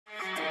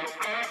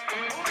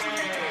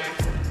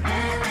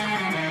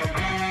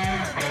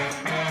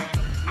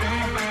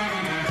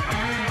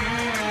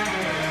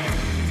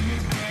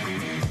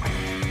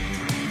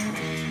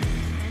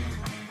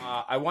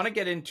want to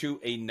get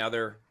into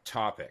another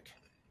topic,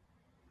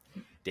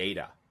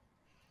 data.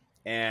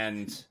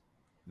 And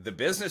the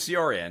business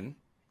you're in,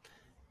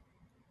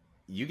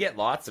 you get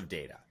lots of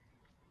data.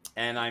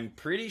 And I'm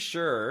pretty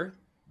sure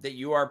that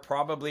you are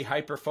probably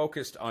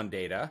hyper-focused on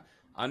data,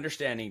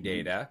 understanding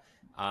data,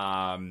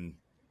 and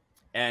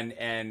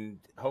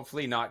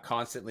hopefully not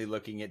constantly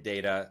looking at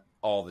data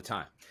all the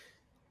time.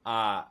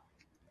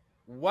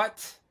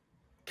 What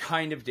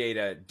kind of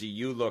data do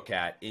you look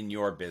at in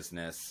your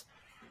business?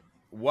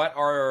 What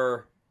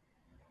are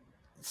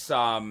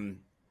some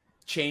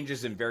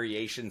changes and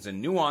variations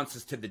and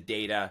nuances to the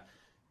data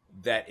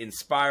that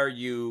inspire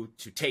you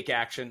to take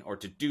action or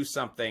to do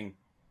something?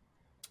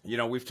 You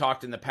know, we've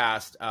talked in the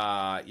past,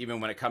 even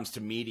when it comes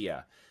to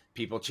media,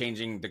 people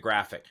changing the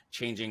graphic,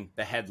 changing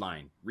the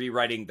headline,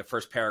 rewriting the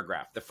first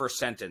paragraph, the first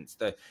sentence,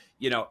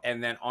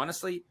 and then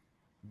honestly,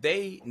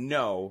 they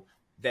know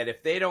that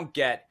if they don't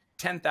get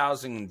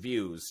 10,000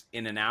 views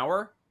in an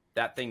hour,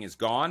 that thing is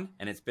gone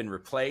and it's been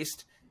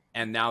replaced,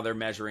 and now they're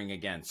measuring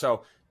again.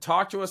 So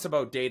talk to us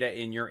about data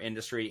in your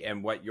industry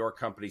and what your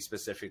company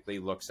specifically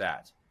looks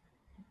at.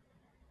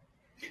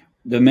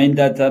 The main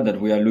data that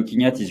we are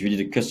looking at is really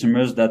the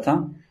customers'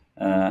 data.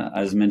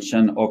 As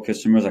mentioned, our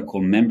customers are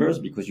called members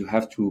because you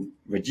have to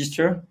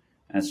register.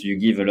 And so you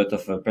give a lot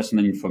of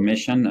personal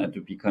information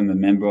to become a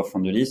member of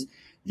OnTheList.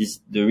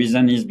 The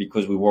reason is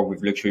because we work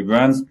with luxury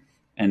brands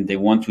and they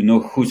want to know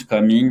who's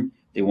coming.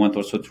 They want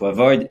also to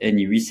avoid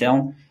any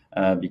resale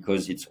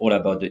because it's all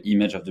about the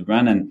image of the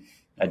brand. And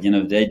at the end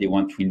of the day, they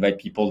want to invite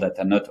people that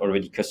are not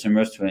already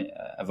customers to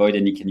avoid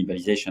any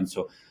cannibalization.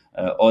 So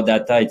our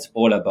data, it's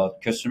all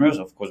about customers.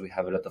 Of course, we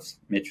have a lot of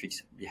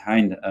metrics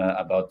behind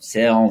about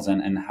sales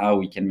and how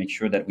we can make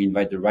sure that we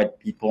invite the right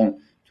people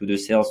to the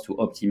sales to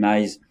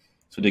optimize.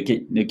 So the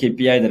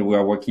KPI that we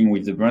are working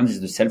with the brands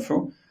is the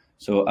sell-through.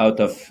 So out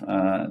of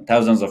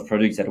thousands of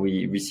products that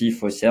we receive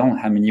for sale,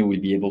 how many will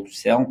be able to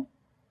sell?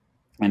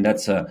 And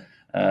that's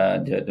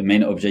the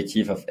main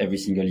objective of every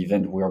single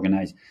event we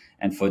organize.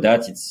 And for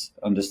that, it's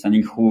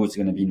understanding who is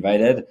going to be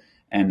invited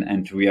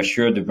and to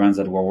reassure the brands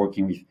that we're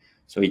working with.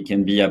 So it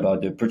can be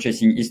about the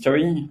purchasing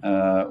history,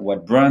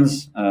 what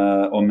brands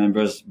or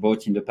members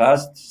bought in the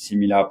past,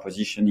 similar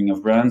positioning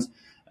of brands.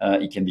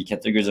 It can be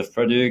categories of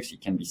products.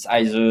 It can be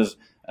sizes.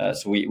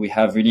 So we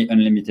have really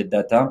unlimited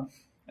data.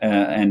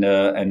 And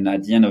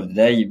at the end of the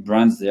day,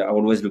 brands, they are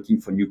always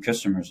looking for new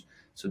customers.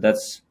 So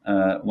that's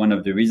one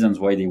of the reasons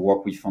why they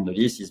work with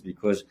OnTheList is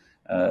because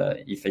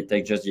if I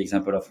take just the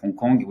example of Hong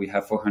Kong, we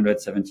have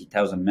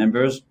 470,000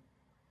 members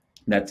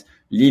that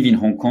live in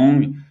Hong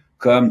Kong,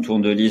 come to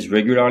OnTheList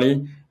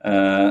regularly.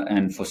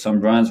 And for some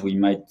brands, we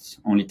might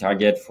only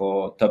target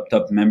for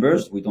top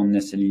members. We don't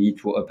necessarily need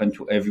to open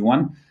to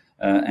everyone.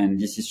 And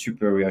this is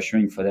super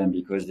reassuring for them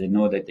because they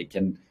know that they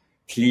can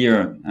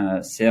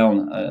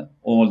sell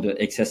all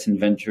the excess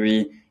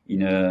inventory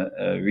in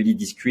a really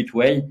discreet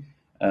way.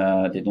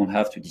 They don't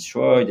have to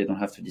destroy. They don't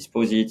have to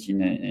dispose it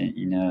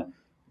in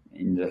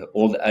the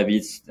old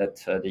habits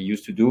that they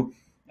used to do.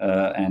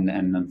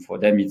 And for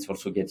them, it's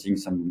also getting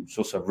some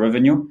source of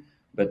revenue.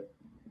 But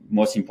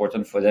most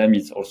important for them,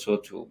 it's also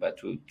to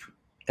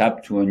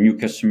tap to a new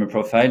customer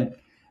profile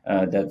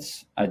that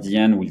at the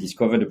end will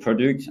discover the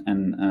product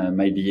and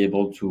might be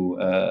able to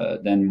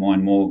then more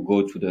and more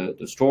go to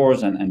the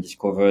stores and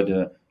discover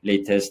the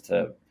latest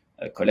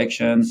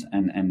collections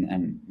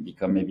and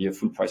become maybe a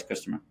full price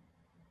customer.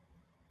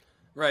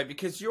 Right,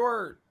 because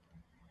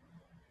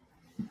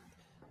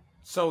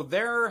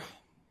their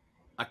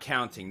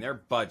accounting, their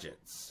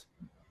budgets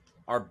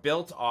are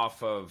built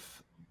off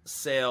of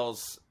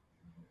sales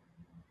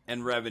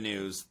and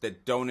revenues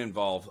that don't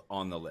involve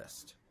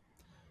OnTheList.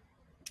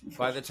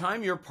 By the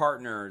time your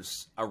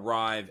partners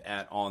arrive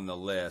at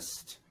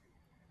OnTheList,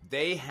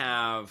 they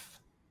have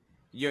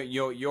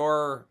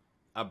you're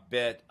a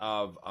bit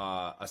of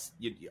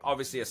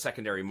obviously a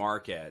secondary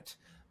market,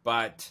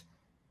 but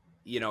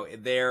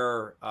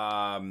their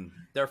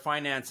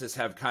finances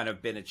have kind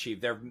of been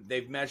achieved.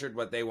 They've measured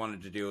what they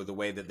wanted to do, the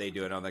way that they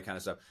do it, all that kind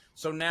of stuff.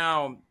 So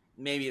now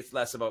maybe it's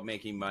less about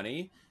making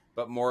money,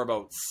 but more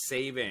about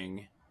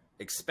saving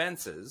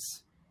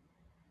expenses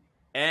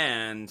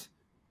and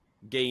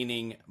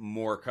gaining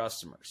more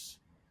customers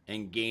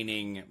and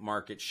gaining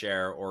market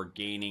share or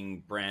gaining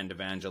brand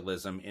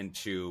evangelism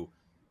into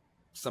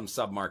some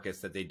sub-markets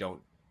that they don't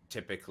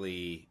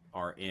typically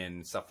are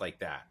in, stuff like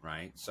that,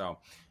 right? So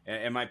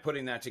am I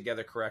putting that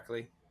together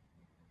correctly?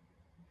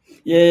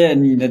 Yeah,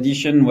 and in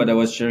addition, what I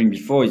was sharing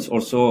before, it's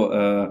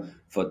also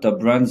for top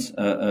brands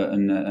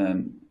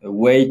a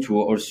way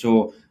to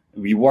also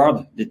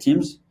reward the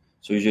teams.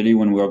 So usually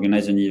when we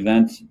organize an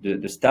event,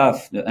 the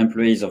staff, the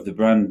employees of the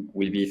brand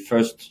will be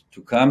first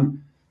to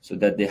come so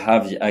that they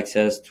have the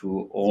access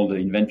to all the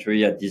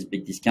inventory at this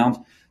big discount.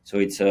 So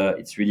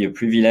it's really a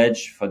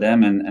privilege for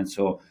them. And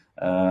so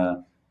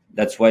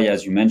that's why,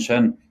 as you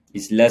mentioned,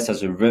 it's less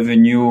as a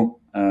revenue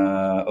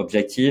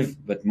objective,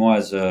 but more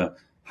as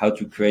how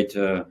to create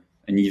an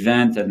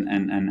event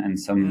and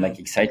some like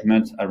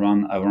excitement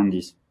around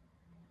this.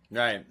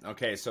 Right.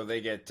 Okay. So they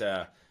get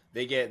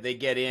they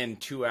get in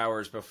 2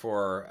 hours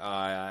before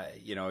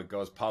it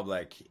goes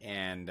public,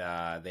 and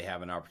they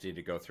have an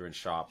opportunity to go through and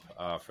shop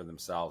for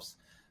themselves.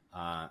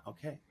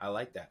 Okay, I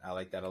like that. I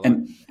like that a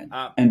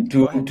lot. And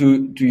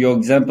to your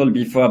example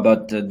before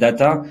about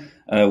data,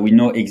 we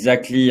know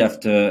exactly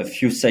after a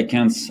few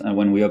seconds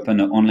when we open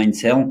an online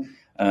sale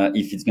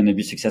if it's going to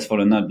be successful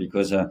or not,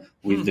 because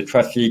with the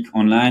traffic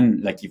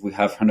online, like if we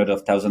have hundreds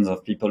of thousands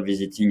of people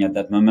visiting at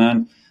that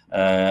moment,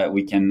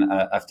 we can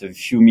after a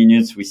few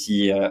minutes we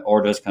see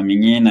orders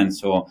coming in, and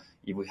so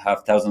if we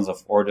have thousands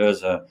of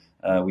orders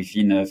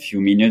within a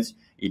few minutes,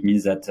 it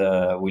means that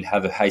we'll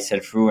have a high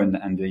sell-through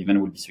and the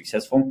event will be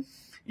successful.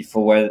 If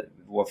for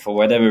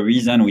whatever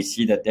reason we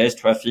see that there's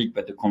traffic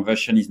but the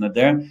conversion is not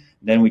there,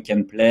 then we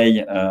can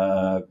play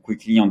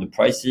quickly on the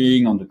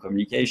pricing, on the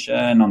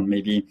communication, on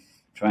maybe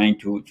trying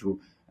to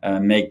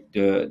make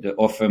the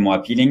offer more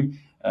appealing.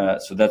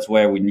 So that's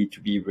where we need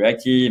to be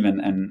reactive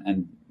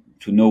and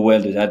to know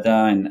well the data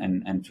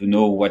and to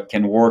know what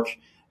can work.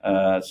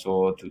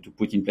 So to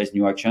put in place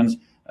new actions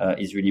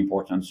is really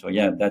important. So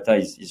yeah, data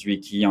is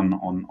really key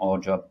on our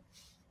job.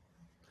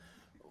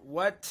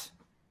 What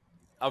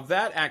of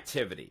that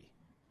activity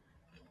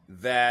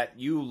that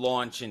you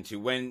launch into,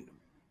 when,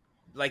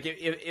 like,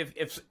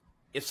 if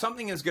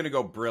something is going to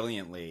go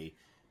brilliantly,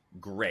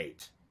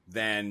 great,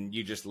 then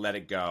you just let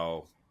it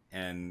go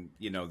and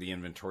the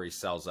inventory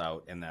sells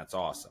out, and that's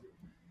awesome.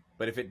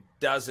 But if it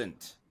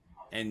doesn't,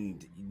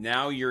 and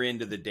now you're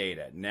into the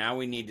data, now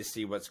we need to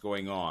see what's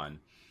going on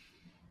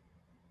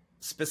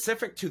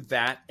specific to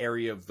that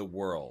area of the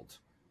world.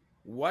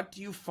 What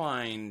do you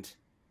find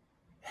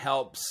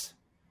helps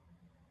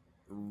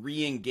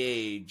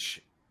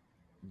re-engage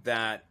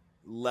that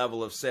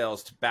level of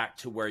sales back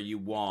to where you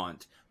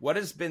want? What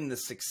has been the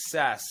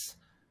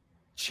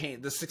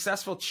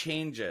successful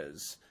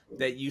changes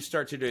that you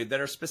start to do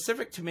that are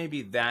specific to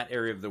maybe that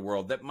area of the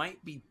world, that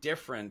might be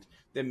different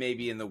than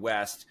maybe in the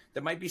West,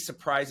 that might be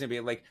surprising to be,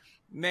 like,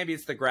 maybe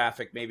it's the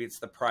graphic, maybe it's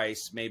the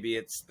price, maybe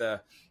it's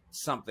the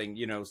something,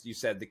 you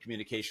said the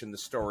communication, the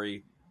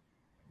story,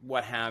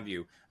 what have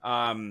you.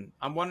 I'm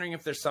wondering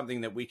if there's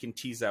something that we can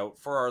tease out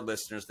for our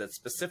listeners that's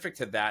specific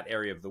to that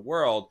area of the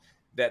world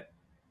that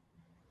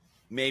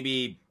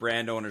maybe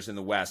brand owners in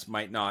the West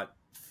might not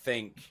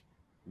think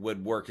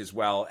would work as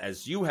well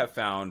as you have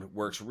found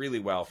works really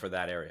well for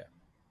that area.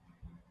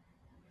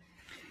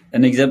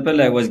 An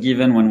example I was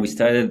given when we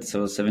started,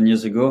 so 7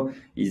 years ago,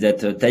 is that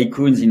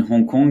tycoons in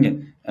Hong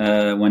Kong,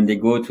 when they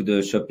go to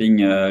the shopping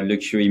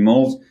luxury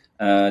malls,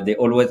 they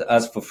always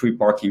ask for free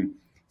parking.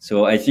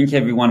 So I think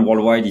everyone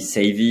worldwide is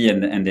savvy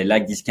and they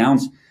like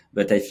discounts,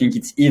 but I think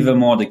it's even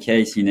more the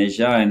case in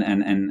Asia,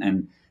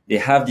 and they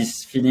have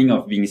this feeling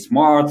of being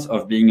smart,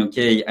 of being,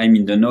 okay, I'm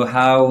in the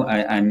know-how,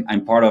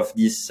 I'm part of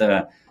this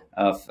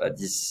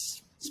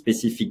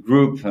specific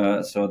group,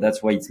 so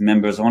that's why it's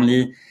members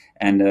only,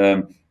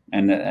 and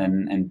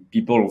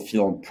people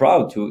feel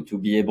proud to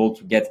be able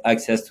to get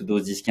access to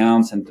those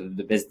discounts and to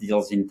the best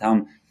deals in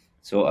town.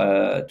 So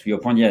to your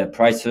point, yeah,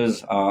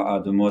 prices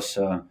are the most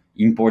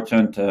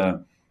important.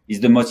 Is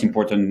the most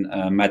important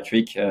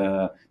metric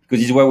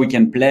because it's where we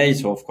can play.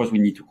 So of course we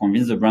need to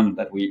convince the brand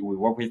that we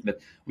work with, but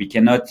we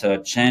cannot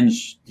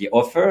change the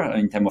offer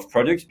in terms of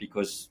products,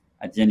 because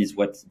at the end it's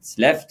what's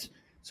left.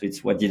 So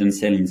it's what didn't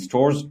sell in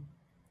stores.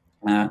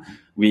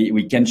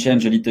 We can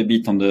change a little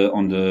bit on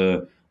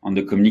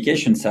the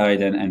communication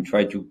side and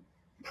try to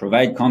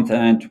provide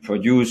content, to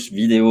produce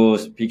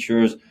videos,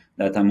 pictures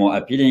that are more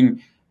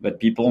appealing. But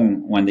people,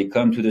 when they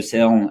come to the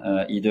sale,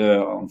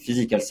 either on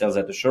physical sales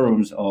at the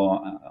showrooms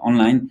or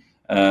online,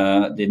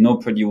 they know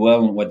pretty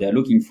well what they're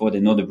looking for. They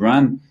know the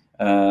brand,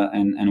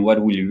 and what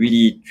will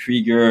really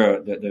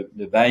trigger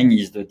the buying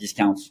is the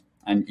discounts.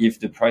 And if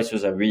the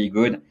prices are really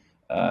good,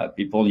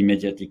 people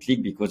immediately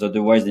click, because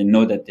otherwise they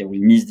know that they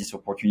will miss this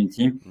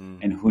opportunity,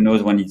 and who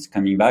knows when it's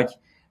coming back.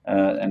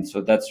 And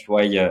so that's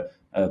why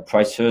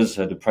prices,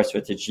 the price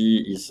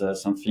strategy is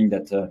something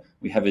that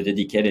we have a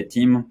dedicated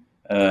team.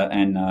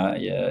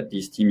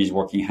 This team is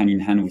working hand in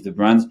hand with the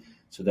brands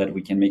so that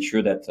we can make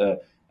sure that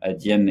at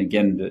the end,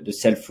 again, the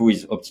sell-through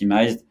is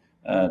optimized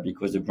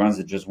because the brands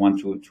that just want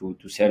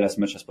to sell as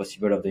much as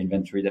possible of the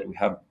inventory that we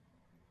have.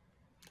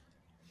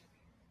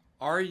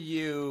 Are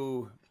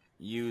you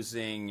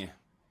using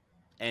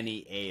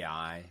any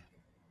AI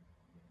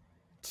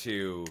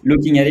to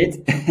looking at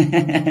it?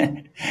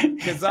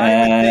 Because I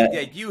would think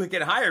that you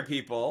can hire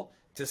people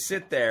to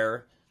sit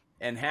there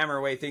and hammer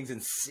away things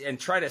and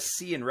try to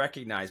see and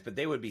recognize, but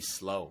they would be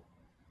slow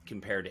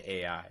compared to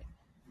AI.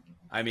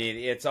 I mean,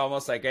 it's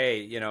almost like,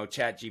 hey,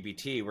 Chat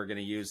GPT, we're going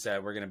to use,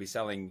 we're going to be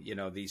selling,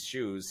 these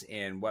shoes,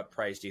 and what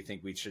price do you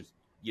think we should,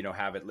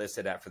 have it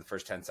listed at for the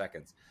first 10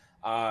 seconds?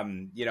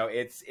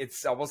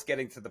 It's almost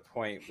getting to the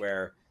point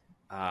where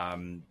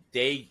you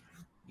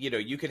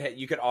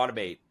could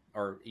automate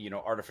or,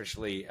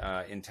 artificially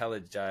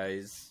intellect.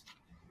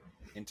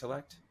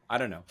 I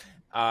don't know.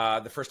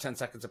 The first 10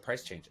 seconds of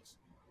price changes.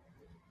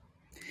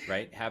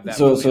 Right. Have that.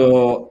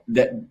 So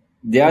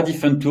there are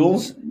different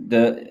tools.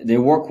 They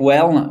work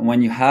well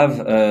when you have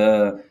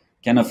a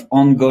kind of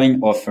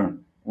ongoing offer.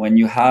 when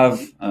you have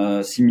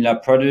similar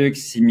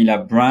products,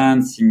 similar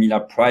brands, similar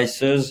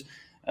prices,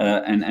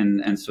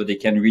 and so they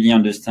can really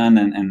understand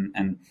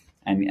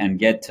and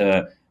get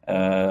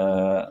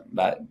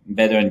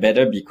better and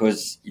better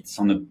because it's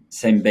on the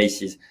same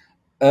basis.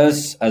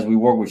 Us, as we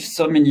work with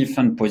so many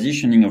different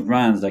positioning of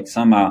brands, like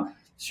some are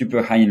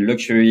super high in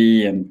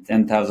luxury and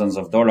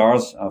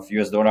 $10,000s of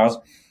US dollars.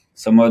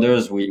 Some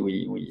others,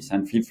 we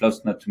send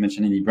flip-flops, not to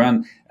mention any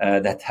brand,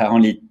 that are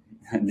only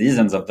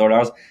dozens of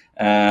dollars.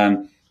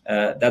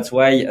 That's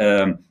why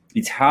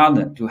it's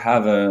hard to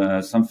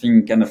have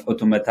something kind of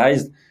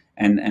automatized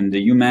and the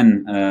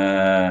human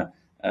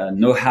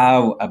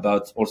know-how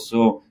about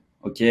also,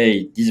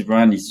 okay, this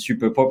brand is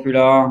super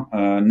popular,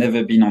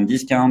 never been on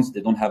discounts,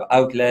 they don't have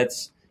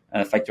outlets,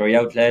 factory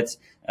outlets,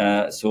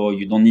 so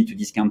you don't need to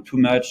discount too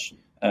much.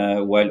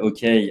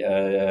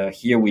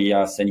 Here we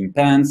are selling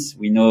pants.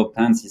 We know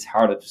pants is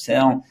harder to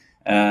sell,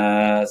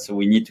 so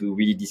we need to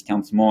really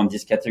discount more on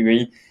this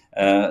category.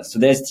 So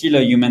there's still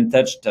a human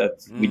touch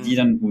that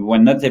we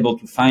were not able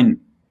to find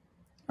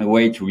a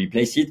way to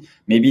replace it.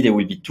 Maybe there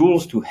will be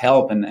tools to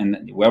help,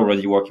 and we're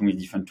already working with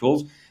different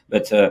tools.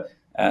 But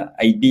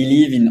I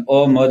believe in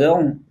our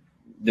model,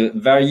 the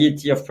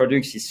variety of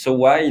products is so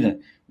wide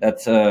that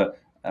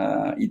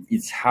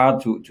it's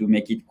hard to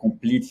make it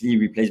completely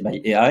replaced by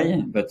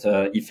AI. But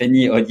if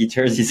any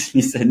auditors is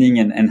listening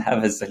and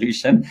have a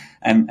solution,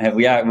 and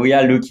we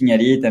are looking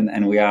at it,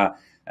 and we are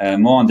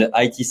more on the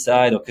IT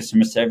side or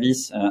customer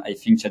service, I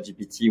think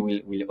ChatGPT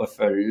will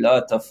offer a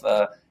lot of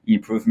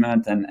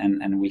improvement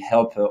and will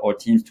help our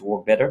teams to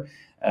work better.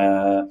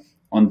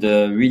 On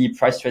the really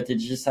price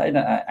strategy side,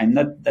 I'm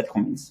not that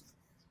convinced.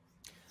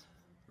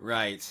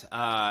 Right.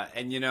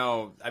 And,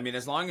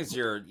 as long as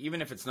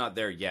even if it's not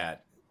there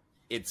yet,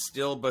 it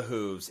still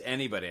behooves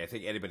anybody, I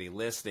think anybody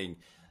listening,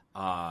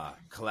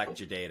 collect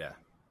your data,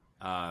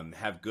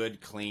 have good,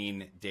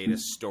 clean data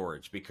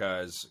storage,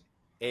 because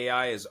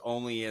AI is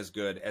only as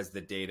good as the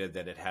data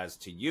that it has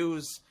to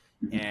use.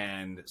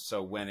 And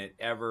so when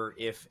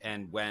if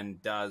and when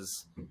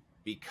does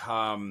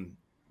become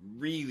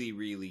really,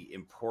 really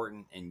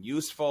important and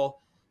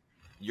useful,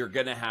 you're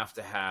going to have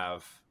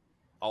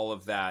all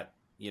of that.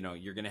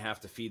 You're going to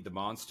have to feed the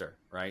monster,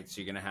 right? So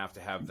you're going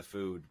to have the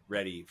food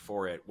ready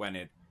for it when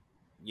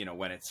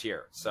it's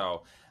here.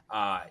 So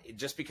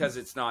just because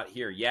it's not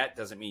here yet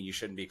doesn't mean you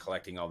shouldn't be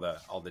collecting all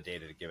the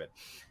data to give it.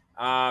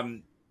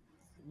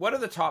 What are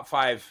the top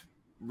 5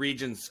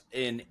 regions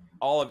in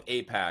all of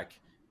APAC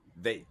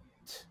that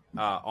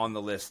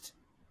OnTheList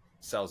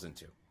sells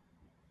into?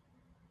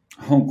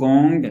 Hong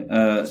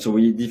Kong. So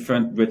we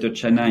different Greater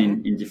China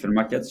in different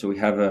markets. So we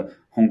have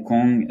Hong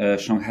Kong,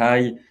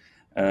 Shanghai,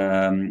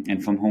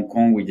 and from Hong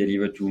Kong we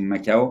deliver to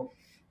Macau.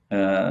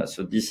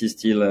 So this is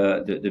still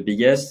the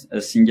biggest.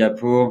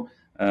 Singapore,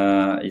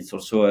 it's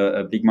also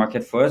a big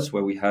market for us,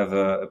 where we have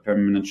a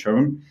permanent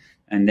showroom.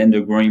 And then the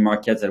growing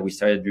markets that we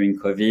started during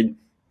COVID,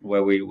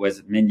 where we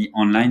was mainly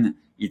online,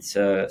 it's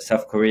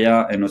South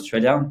Korea and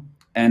Australia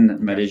and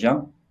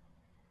Malaysia.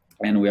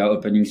 And we are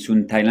opening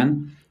soon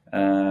Thailand,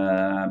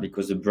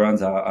 because the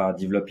brands are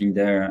developing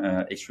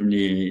there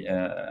extremely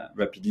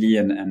rapidly,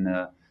 and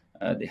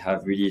they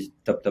have really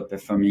top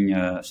performing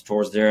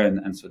stores there,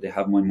 and so they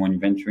have more and more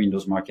inventory in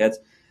those markets.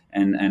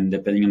 And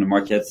depending on the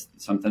markets,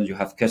 sometimes you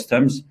have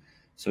customs,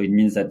 so it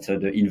means that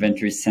the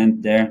inventory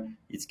sent there,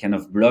 it's kind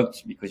of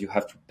blocked because you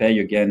have to pay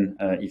again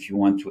if you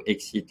want to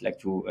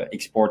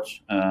export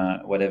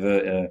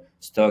whatever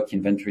stock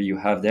inventory you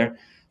have there.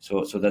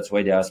 So that's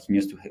why they're asking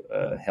us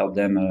to help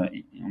them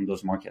on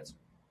those markets.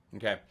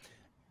 Okay.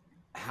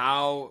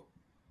 How,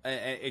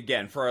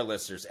 again, for our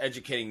listeners,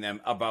 educating them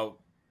about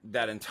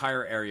that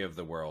entire area of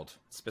the world,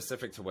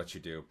 specific to what you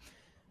do.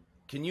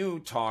 Can you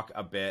talk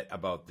a bit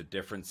about the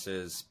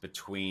differences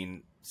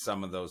between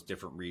some of those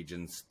different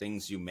regions,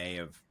 things you may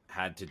have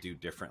had to do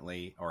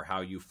differently, or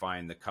how you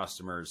find the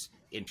customers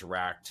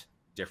interact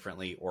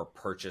differently or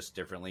purchase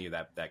differently,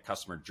 that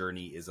customer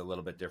journey is a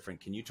little bit different?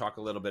 Can you talk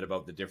a little bit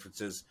about the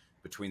differences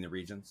between the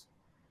regions?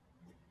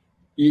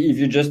 If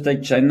you just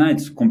take China,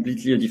 it's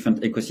completely a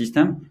different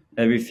ecosystem.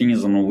 Everything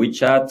is on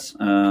WeChat.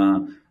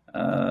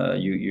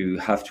 You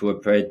have to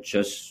operate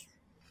just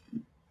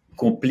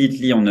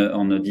completely on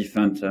a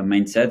different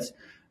mindset.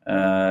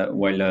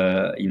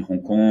 While in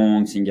Hong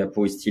Kong,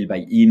 Singapore is still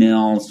by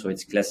email, so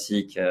it's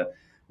classic.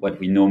 What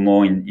we know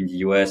more in the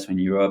US or in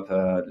Europe,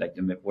 like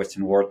the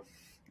Western world,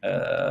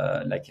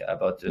 like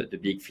about the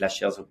big flash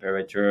sales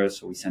operators.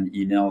 So we send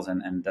emails,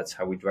 and that's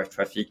how we drive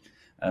traffic.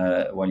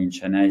 While in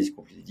China is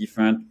completely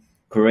different.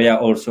 Korea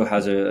also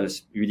has a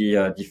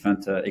really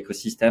different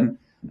ecosystem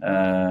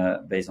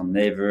based on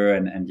Naver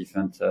and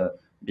different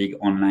big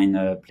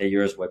online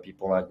players where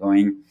people are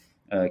going.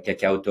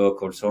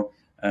 KakaoTalk also.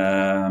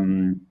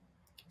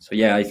 So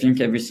yeah, I think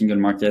every single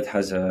market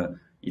has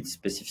its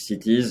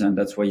specificities, and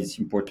that's why it's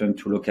important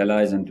to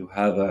localize and to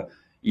have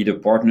either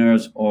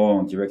partners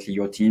or directly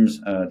your teams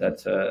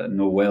that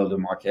know well the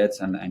markets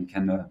and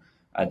can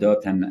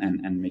adopt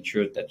and make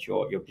sure that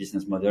your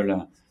business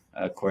model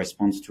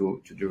corresponds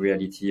to the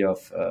reality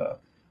of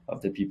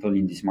the people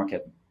in this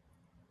market.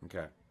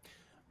 Okay.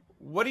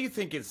 what do you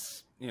think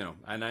is,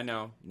 and I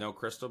know no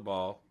crystal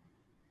ball,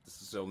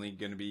 this is only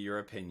going to be your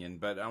opinion,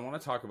 but I want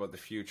to talk about the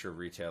future of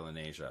retail in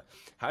Asia.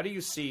 How do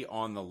you see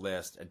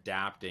OnTheList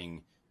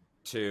adapting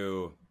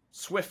to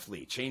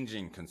swiftly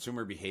changing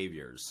consumer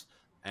behaviors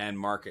and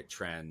market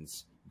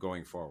trends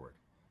going forward?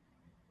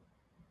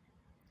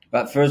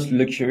 But first,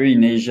 luxury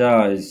in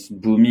Asia is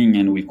booming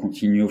and will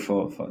continue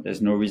for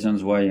there's no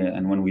reasons why.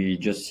 And when we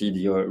just see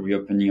the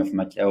reopening of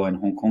Macau and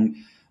Hong Kong,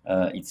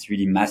 it's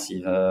really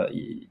massive.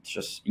 It's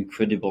just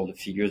incredible, the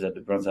figures that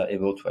the brands are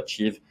able to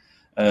achieve.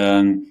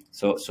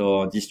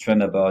 So this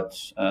trend about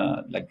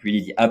like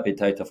really the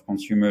appetite of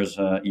consumers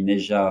in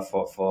Asia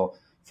for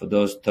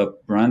those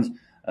top brands,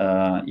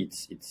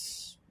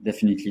 it's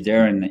definitely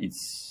there, and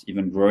it's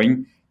even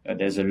growing.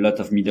 There's a lot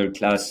of middle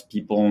class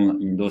people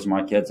in those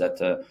markets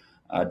that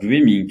are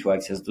dreaming to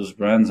access those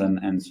brands,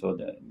 and so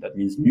that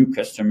means new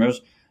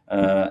customers,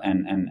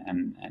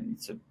 and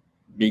it's a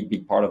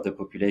big part of the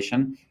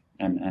population.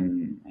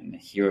 And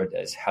here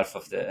there's half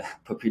of the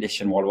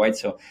population worldwide.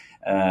 So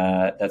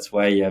that's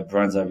why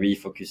brands are really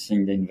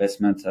focusing the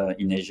investment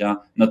in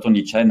Asia, not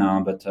only China,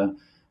 but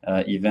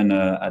even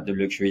at the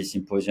luxury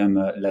symposium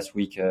last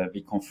week,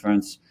 big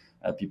conference,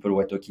 people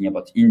were talking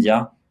about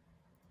India.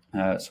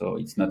 So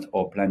it's not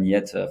our plan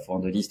yet for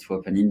the list to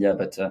open India,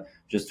 but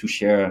just to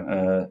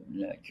share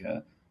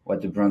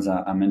what the brands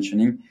are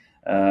mentioning.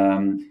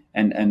 And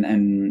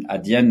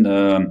at the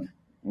end,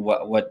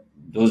 what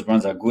those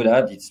brands are good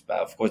at, it's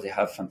of course they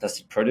have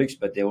fantastic products,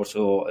 but they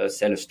also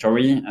sell a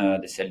story,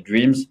 they sell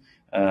dreams,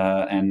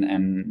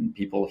 and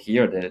people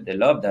here they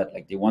love that.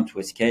 Like they want to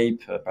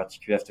escape,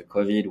 particularly after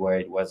COVID, where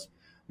it was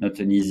not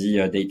an easy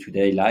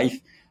day-to-day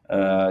life.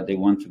 They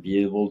want to be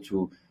able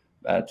to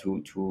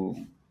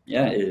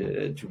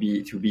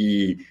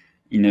be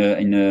in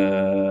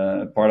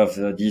a part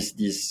of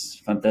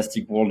this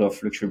fantastic world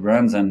of luxury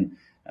brands, and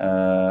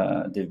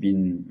they've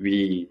been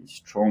really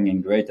strong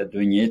and great at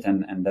doing it,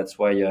 and that's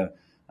why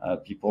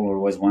people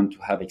always want to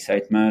have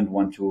excitement,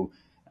 want to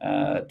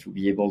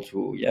be able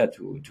to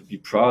be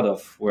proud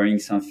of wearing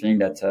something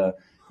that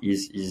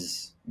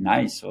is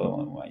nice.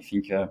 So I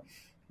think that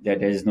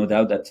there is no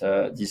doubt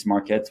that this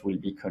market will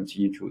be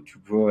continue to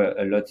grow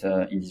a lot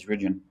in this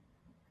region.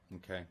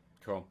 Okay,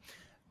 cool.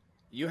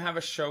 You have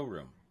a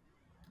showroom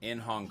in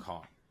Hong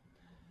Kong.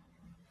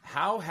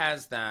 How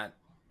has that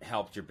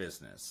helped your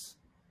business?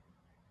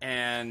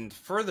 And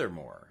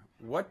furthermore,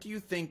 what do you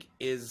think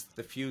is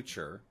the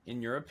future,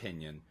 in your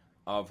opinion,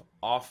 of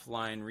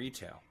offline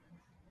retail?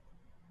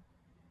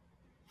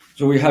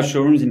 So we have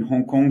showrooms in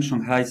Hong Kong,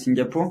 Shanghai,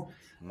 Singapore.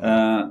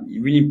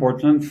 Really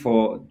important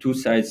for two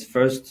sides.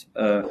 First,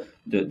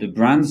 the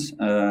brands,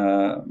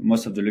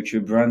 most of the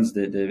luxury brands,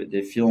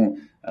 they feel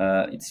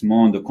it's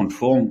more under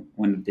control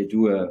when they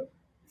do a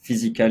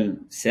physical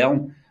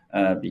sale,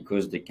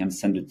 because they can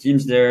send the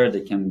teams there, they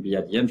can be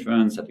at the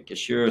entrance, at the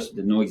cashier, so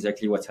they know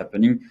exactly what's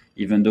happening,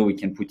 even though we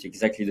can put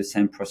exactly the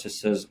same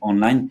processes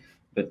online.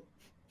 But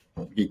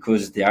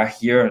because they are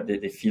here,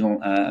 they feel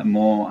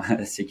more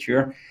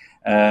secure.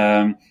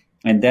 And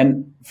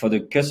then for the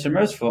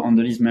customers, for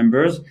OnTheList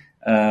members,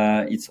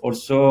 it's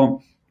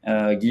also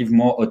give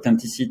more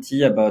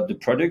authenticity about the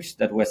products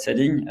that we're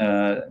selling,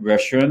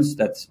 reassurance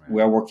that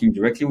we are working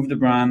directly with the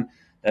brand,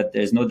 that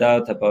there's no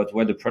doubt about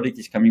where the product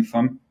is coming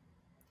from,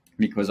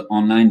 because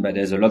online, but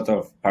there's a lot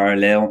of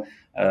parallel,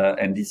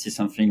 and this is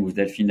something with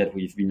Delphine that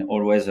we've been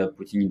always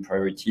putting in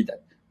priority,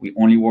 that we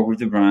only work with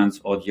the brands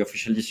or the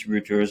official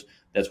distributors.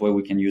 That's why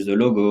we can use the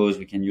logos,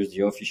 we can use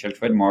the official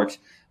trademarks,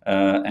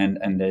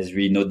 and there's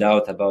really no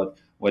doubt about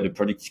where the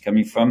product is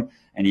coming from.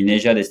 And in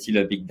Asia, there's still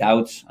a big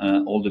doubt.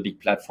 All the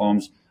big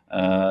platforms,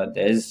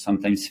 there's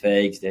sometimes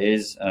fakes, there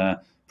is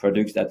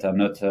products that are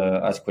not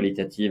as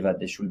qualitative as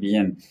they should be,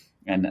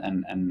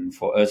 and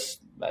for us,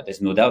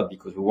 there's no doubt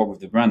because we work with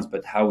the brands.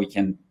 But how we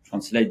can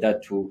translate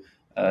that to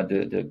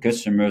the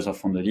customers of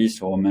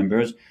OnTheList or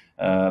members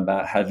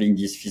by having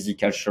this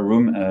physical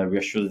showroom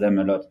reassures them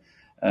a lot.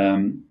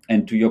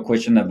 And to your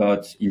question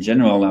about, in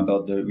general,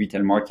 about the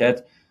retail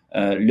market,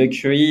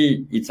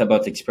 luxury, it's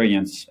about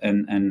experience,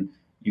 and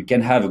you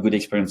can have a good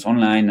experience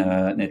online.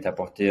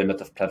 Net-a-Porter, a lot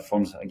of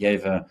platforms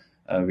gave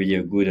really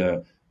a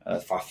good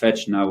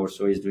Farfetch now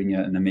also is doing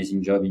an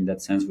amazing job in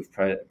that sense with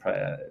private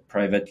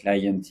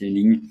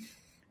clienteling.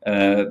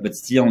 But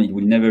still, it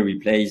will never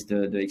replace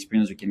the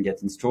experience you can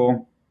get in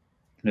store,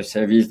 the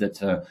service that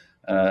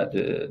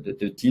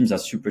the teams are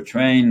super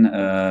trained.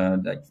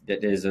 That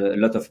there's a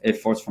lot of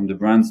efforts from the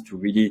brands to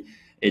really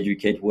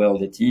educate well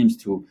the teams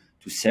to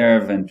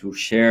serve and to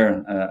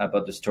share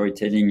about the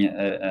storytelling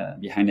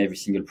behind every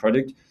single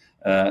product.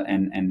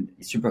 And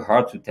it's super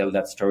hard to tell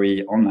that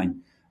story online.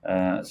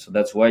 So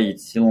that's why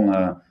it's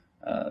still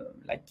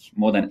like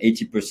more than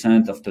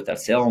 80% of total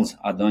sales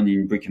are done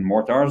in brick and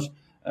mortars.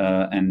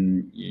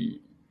 And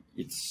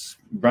it's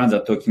brands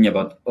are talking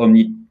about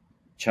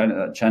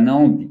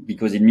channel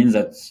because it means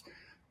that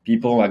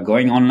people are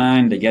going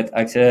online, they get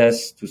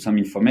access to some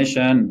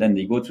information, then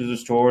they go to the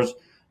stores.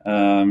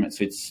 So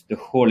it's the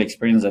whole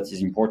experience that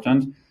is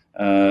important.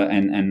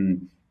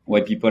 And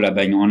why people are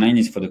buying online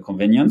is for the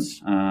convenience.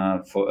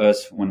 For us,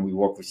 when we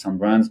work with some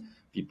brands,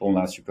 people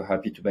are super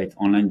happy to buy it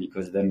online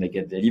because then they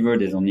get delivered.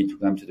 They don't need to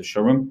come to the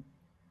showroom.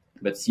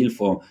 But still,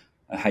 for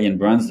high-end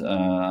brands,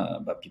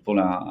 but people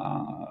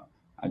are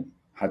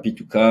happy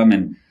to come,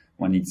 and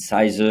when it's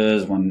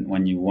sizes,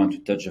 when you want to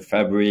touch the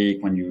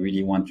fabric, when you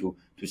really want to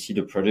see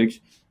the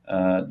product,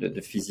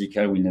 the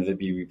physical will never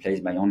be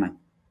replaced by online.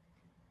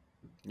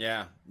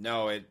 Yeah,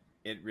 no, it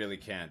really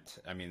can't.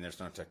 I mean, there's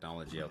no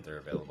technology out there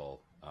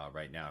available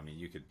right now. I mean,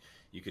 you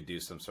could do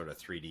some sort of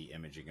 3D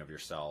imaging of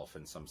yourself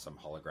and some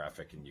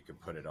holographic, and you can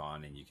put it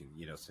on, and you can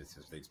say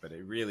some things. But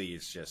it really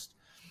is just,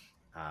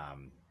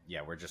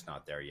 yeah, we're just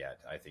not there yet.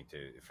 I think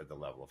for the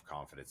level of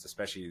confidence,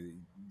 especially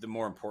the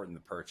more important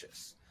the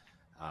purchase.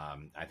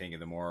 I think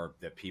the more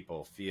that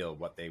people feel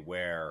what they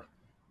wear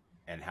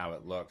and how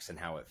it looks and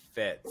how it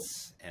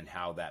fits and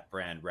how that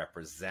brand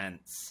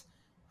represents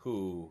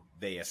who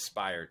they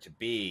aspire to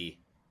be,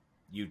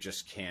 you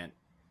just can't,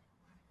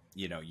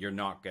 you're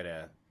not going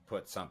to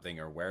put something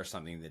or wear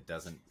something that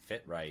doesn't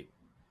fit right,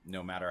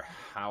 no matter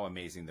how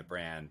amazing the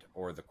brand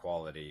or the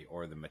quality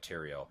or the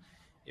material.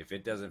 If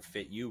it doesn't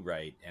fit you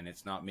right and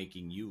it's not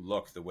making you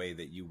look the way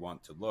that you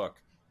want to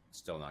look, it's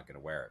still not going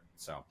to wear it.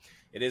 So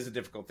it is a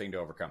difficult thing to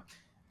overcome.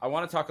 I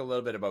want to talk a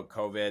little bit about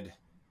COVID.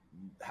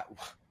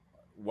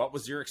 What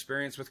was your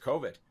experience with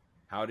COVID?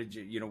 How did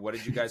what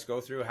did you guys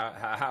go through?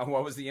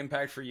 What was the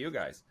impact for you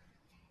guys?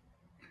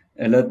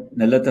 A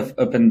lot of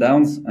up and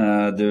downs.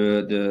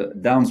 The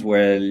downs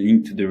were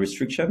linked to the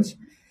restrictions.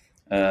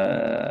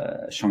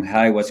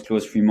 Shanghai was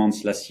closed 3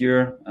 months last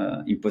year.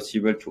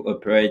 Impossible to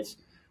operate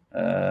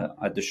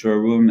at the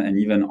showroom and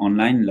even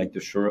online. Like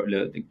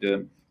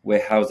the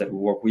warehouse that we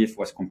work with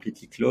was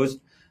completely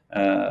closed.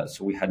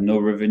 So we had no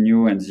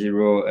revenue and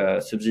zero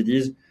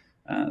subsidies.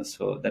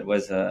 So that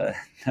was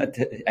not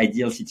the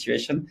ideal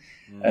situation.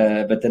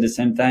 But at the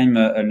same time,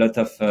 a lot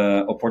of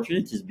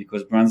opportunities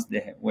because brands,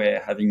 they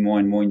were having more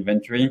and more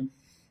inventory.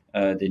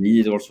 They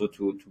needed also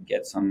to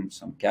get some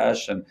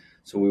cash. And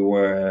so we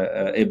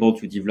were able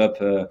to develop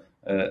a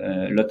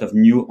lot of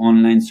new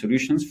online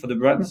solutions for the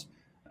brands,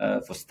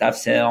 for staff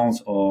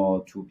sales,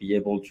 or to be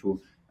able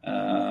to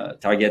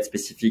target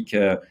specific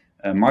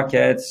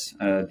markets,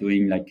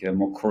 doing like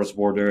more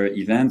cross-border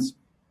events.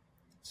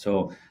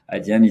 So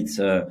at the end, it's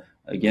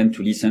again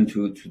to listen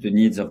to the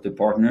needs of the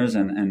partners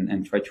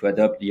and try to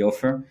adapt the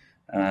offer.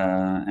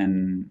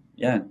 And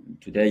yeah,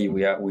 today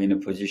we're in a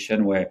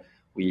position where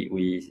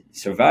we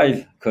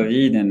survive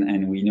COVID,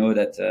 and we know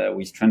that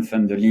we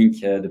strengthen the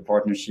link, the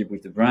partnership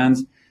with the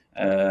brands.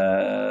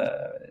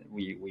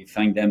 We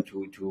thank them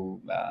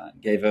to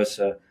give us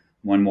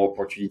one more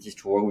opportunities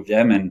to work with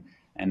them,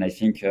 and I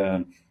think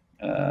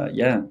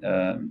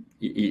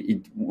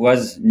it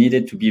was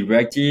needed to be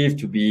reactive,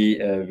 to be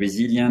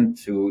resilient,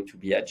 to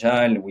be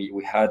agile.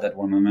 We had at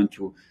one moment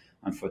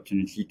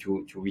unfortunately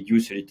to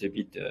reduce a little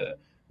bit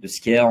the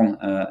scale,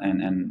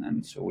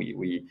 and so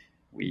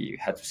we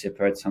had to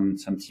separate some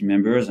team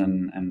members,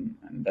 and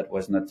that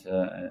was not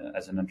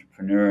as an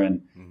entrepreneur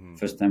and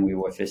first time we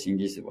were facing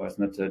this. It was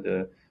not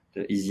the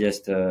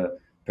easiest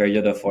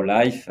period of our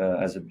life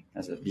as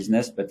a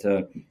business, but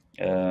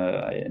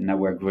now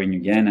we're growing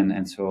again,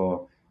 and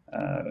so.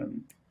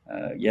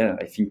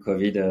 I think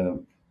COVID,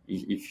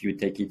 if you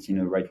take it in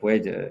the right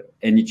way,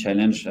 any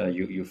challenge,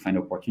 you find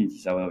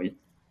opportunities out of it.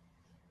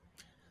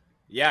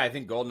 Yeah, I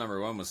think goal number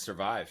one was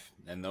survive.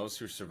 And those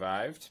who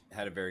survived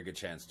had a very good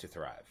chance to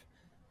thrive.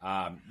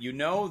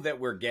 That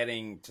we're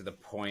getting to the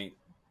point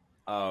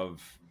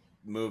of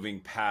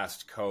moving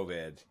past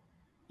COVID,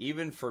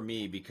 even for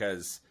me,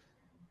 because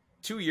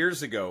 2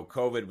 years ago,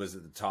 COVID was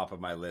at the top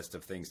of my list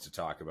of things to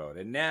talk about.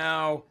 And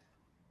now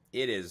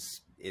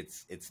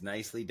it's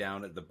nicely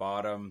down at the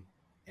bottom,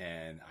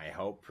 and I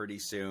hope pretty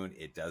soon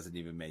it doesn't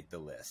even make the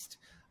list.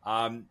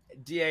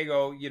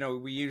 Diego,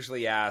 we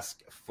usually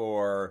ask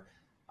for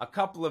a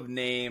couple of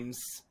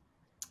names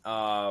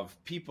of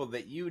people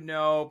that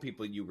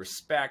people you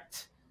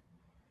respect,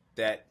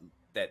 that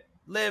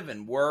live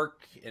and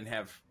work and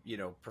have,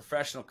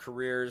 professional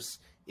careers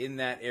in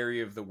that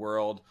area of the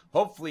world.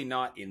 Hopefully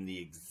not in the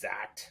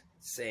exact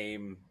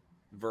same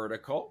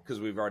vertical, because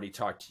we've already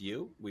talked to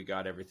you. We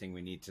got everything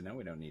we need to know.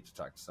 We don't need to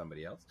talk to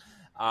somebody else.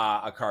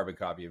 A carbon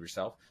copy of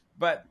yourself.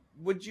 But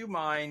would you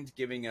mind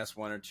giving us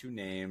one or two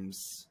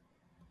names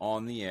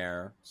on the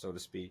air, so to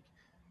speak,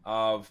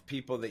 of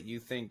people that you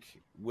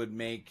think would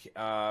make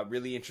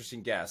really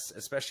interesting guests,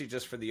 especially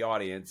just for the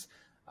audience?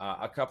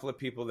 A couple of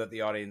people that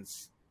the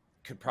audience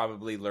could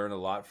probably learn a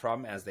lot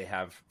from, as they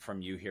have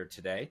from you here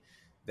today,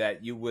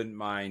 that you wouldn't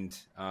mind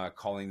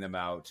calling them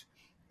out.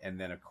 And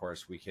then, of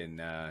course, we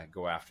can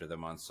go after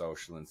them on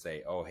social and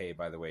say, oh, hey,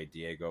 by the way,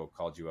 Diego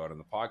called you out on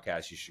the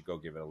podcast. You should go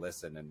give it a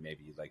listen, and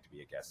maybe you'd like to be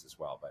a guest as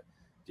well. But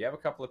do you have a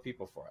couple of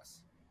people for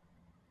us?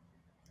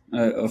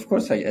 Of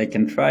course, I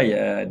can try.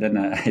 Then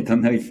I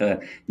don't know if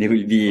they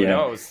will be Who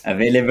knows?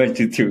 available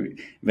to.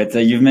 But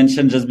you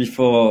mentioned just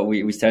before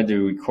we started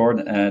to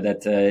record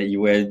that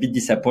you were a bit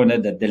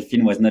disappointed that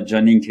Delphine was not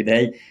joining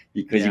today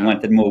because you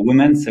wanted more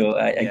women. So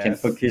I can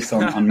focus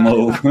on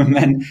more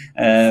women,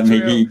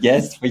 maybe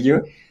guests for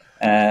you.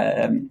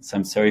 So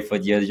I'm sorry for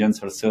the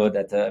audience also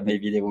that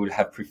maybe they will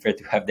have preferred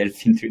to have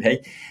Delphine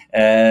today.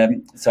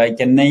 So I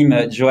can name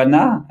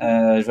Joanna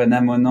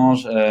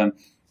Monange.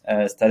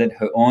 Started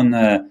her own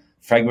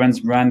fragrance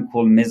brand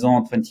called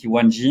Maison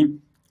 21G.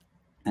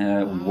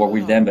 We work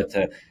with them, but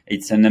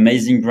it's an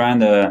amazing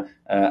brand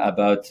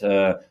about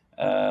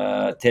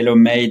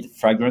tailor-made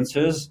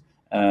fragrances.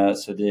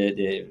 So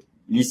they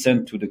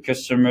listen to the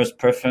customers'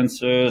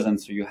 preferences, and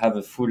so you have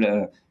a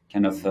full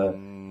kind of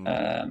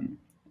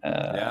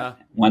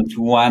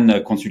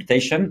one-to-one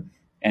consultation,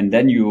 and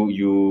then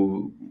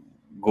you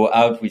go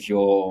out with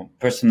your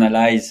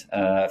personalized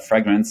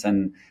fragrance,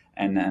 and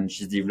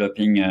she's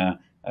developing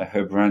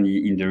her brand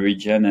in the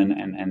region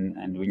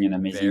and doing an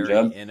amazing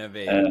job. Very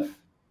innovative.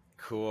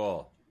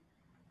 Cool.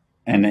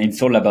 And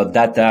it's all about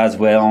data as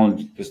well,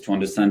 because to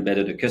understand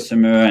better the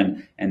customer,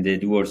 and they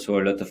do also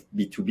a lot of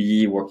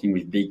B2B, working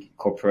with big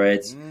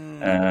corporates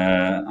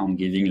on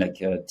giving like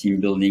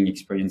team building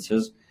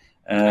experiences.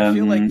 I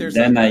feel like there's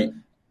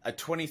a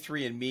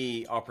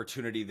 23andMe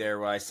opportunity there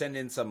where I send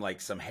in some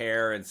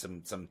hair and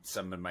some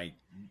of my,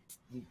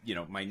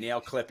 my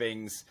nail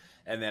clippings,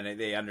 and then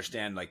they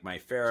understand like my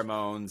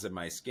pheromones and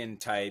my skin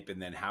type,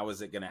 and then how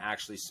is it going to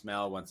actually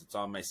smell once it's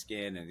on my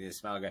skin, and they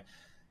smell good.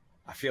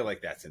 I feel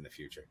like that's in the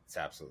future. It's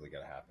absolutely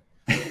going to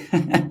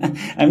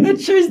happen. I'm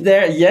not sure it's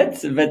there yet,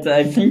 but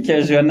I think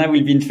Joanna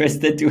will be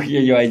interested to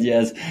hear your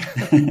ideas.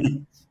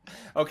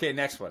 Okay,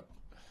 next one.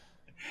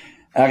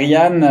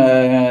 Ariane,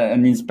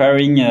 an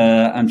inspiring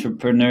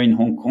entrepreneur in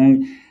Hong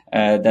Kong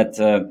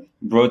that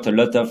brought a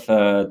lot of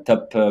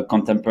top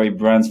contemporary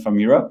brands from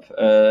Europe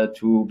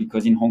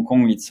because in Hong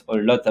Kong it's a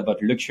lot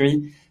about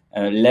luxury,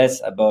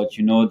 less about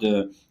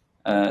the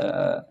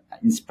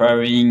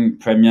inspiring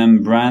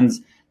premium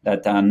brands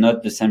that are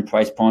not the same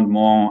price point,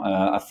 more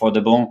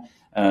affordable.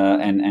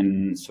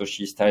 And so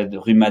she started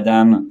Rue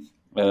Madame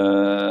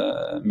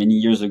many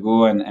years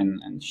ago,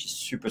 and she's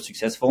super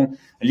successful.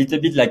 A little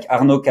bit like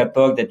Arnaud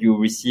Capoc that you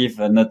received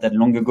not that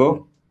long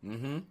ago,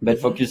 but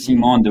focusing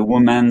more on the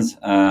women's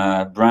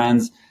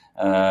brands.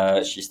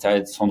 She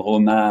started Sandro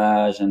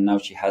Hommage, and now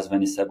she has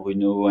Vanessa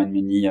Bruno and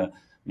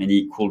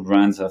many cool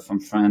brands from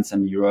France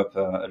and Europe.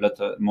 A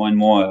lot more and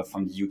more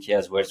from the UK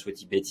as well,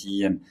 Sweaty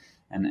Betty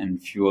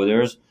and few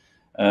others.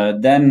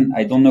 Then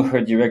I don't know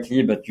her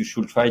directly, but you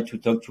should try to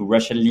talk to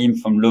Rachel Lim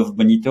from Love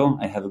Bonito.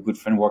 I have a good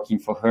friend working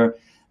for her.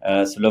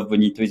 So Love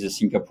Bonito is a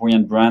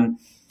Singaporean brand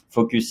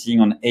focusing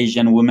on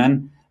Asian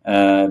women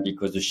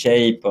because the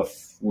shape of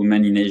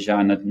women in Asia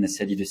are not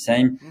necessarily the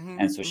same.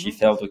 And so she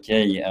felt,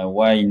 okay,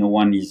 why no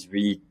one is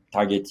really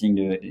targeting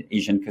the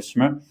Asian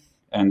customer?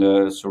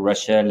 And so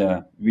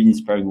Rachel, really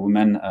inspiring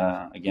woman.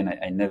 Again,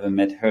 I never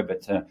met her,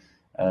 but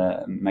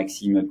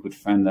Maxime, a good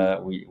friend,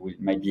 we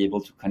might be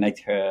able to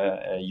connect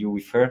you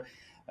with her.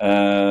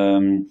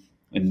 And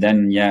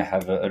then,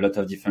 have a lot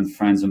of different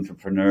friends,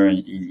 entrepreneurs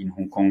in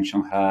Hong Kong,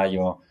 Shanghai,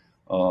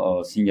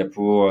 or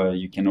Singapore.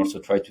 You can also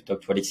try to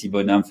talk to Alexis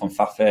Bonhomme from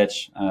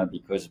Farfetch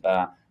because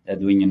they're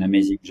doing an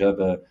amazing job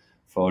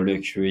for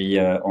luxury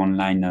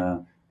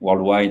online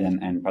worldwide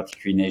and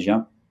particularly in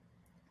Asia.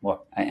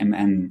 Well,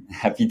 I'm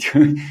happy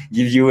to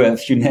give you a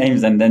few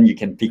names, and then you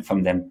can pick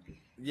from them.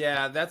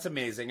 Yeah, that's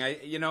amazing. I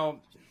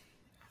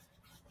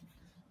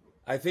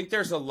think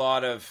there's a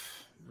lot of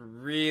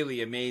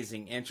really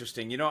amazing,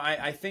 interesting,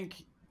 I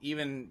think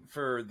even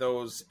for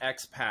those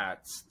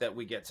expats that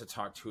we get to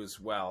talk to as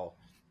well,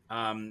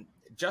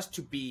 just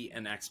to be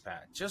an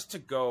expat, just to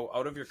go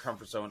out of your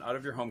comfort zone, out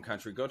of your home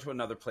country, go to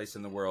another place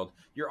in the world,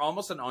 you're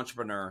almost an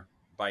entrepreneur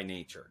by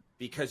nature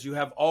because you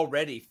have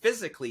already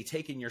physically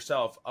taken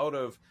yourself out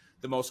of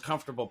the most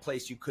comfortable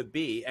place you could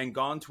be and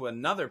gone to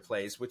another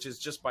place, which is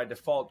just by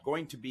default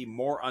going to be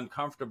more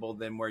uncomfortable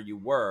than where you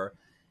were.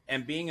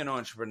 And being an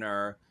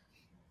entrepreneur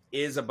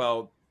is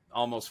about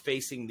almost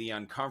facing the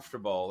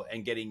uncomfortable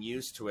and getting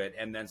used to it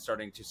and then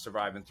starting to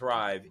survive and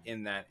thrive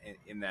in that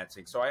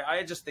thing. So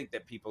I just think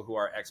that people who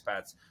are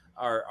expats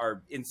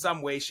are in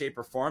some way, shape,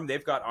 or form,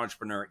 they've got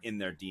entrepreneur in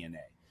their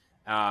DNA.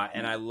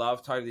 And I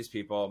love talking to these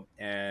people.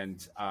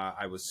 And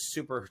I was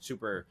super,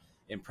 super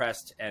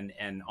impressed and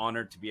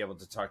honored to be able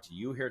to talk to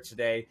you here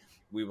today.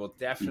 We will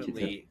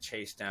definitely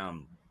chase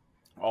down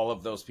all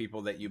of those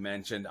people that you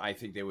mentioned. I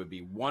think they would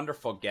be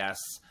wonderful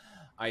guests.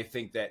 I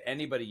think that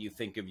anybody you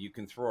think of, you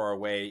can throw our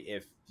way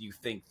if you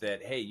think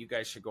that, hey, you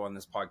guys should go on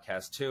this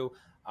podcast too.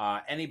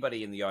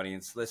 Anybody in the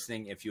audience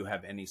listening, if you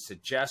have any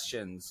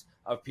suggestions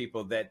of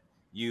people that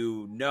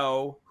you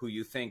know who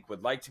you think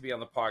would like to be on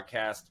the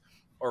podcast,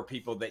 or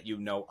people that you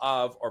know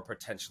of or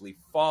potentially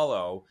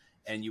follow,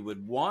 and you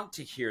would want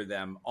to hear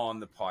them on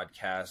the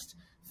podcast,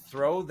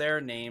 throw their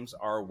names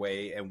our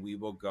way and we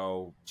will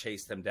go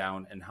chase them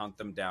down and hunt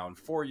them down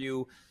for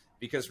you.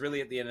 Because really,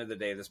 at the end of the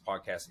day, this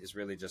podcast is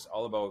really just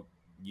all about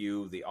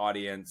you, the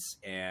audience,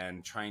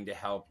 and trying to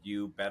help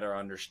you better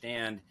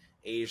understand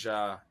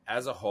Asia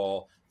as a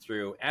whole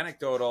through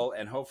anecdotal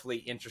and hopefully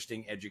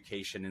interesting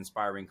education,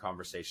 inspiring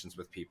conversations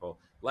with people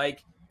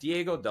like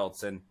Diego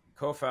Dultzin,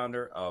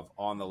 co-founder of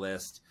On the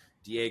List.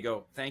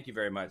 Diego, thank you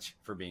very much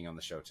for being on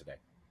the show today.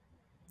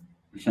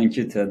 Thank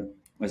you, Ted. It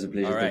was a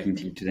pleasure All right. talking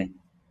to you today.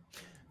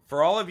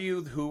 For all of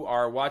you who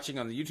are watching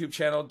on the YouTube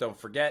channel, don't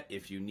forget,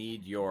 if you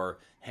need your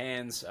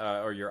hands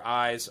or your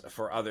eyes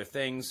for other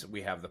things,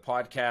 we have the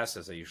podcast.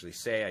 As I usually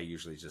say, I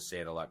usually just say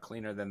it a lot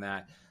cleaner than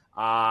that.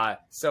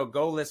 So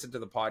go listen to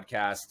the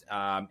podcast.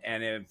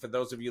 And for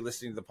those of you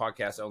listening to the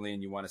podcast only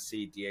and you want to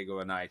see Diego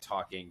and I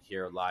talking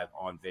here live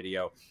on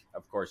video,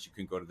 of course, you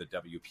can go to the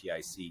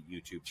WPIC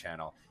YouTube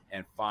channel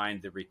and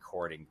find the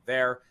recording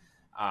there.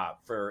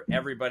 For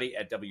everybody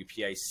at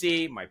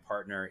WPIC, my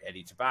partner,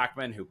 Eddie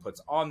Tabachman, who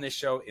puts on this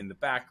show in the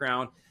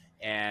background.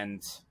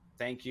 And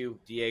thank you,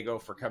 Diego,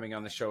 for coming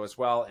on the show as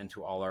well. And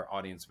to all our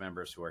audience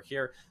members who are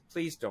here,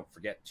 please don't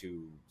forget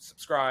to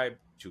subscribe,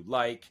 to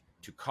like,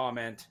 to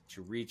comment,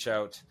 to reach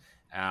out.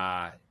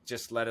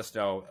 Just let us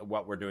know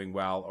what we're doing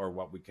well or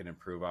what we can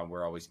improve on.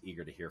 We're always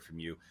eager to hear from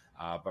you.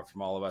 But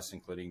from all of us,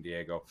 including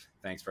Diego,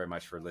 thanks very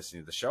much for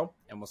listening to the show,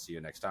 and we'll see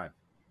you next time.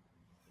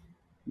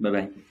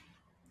 Bye-bye.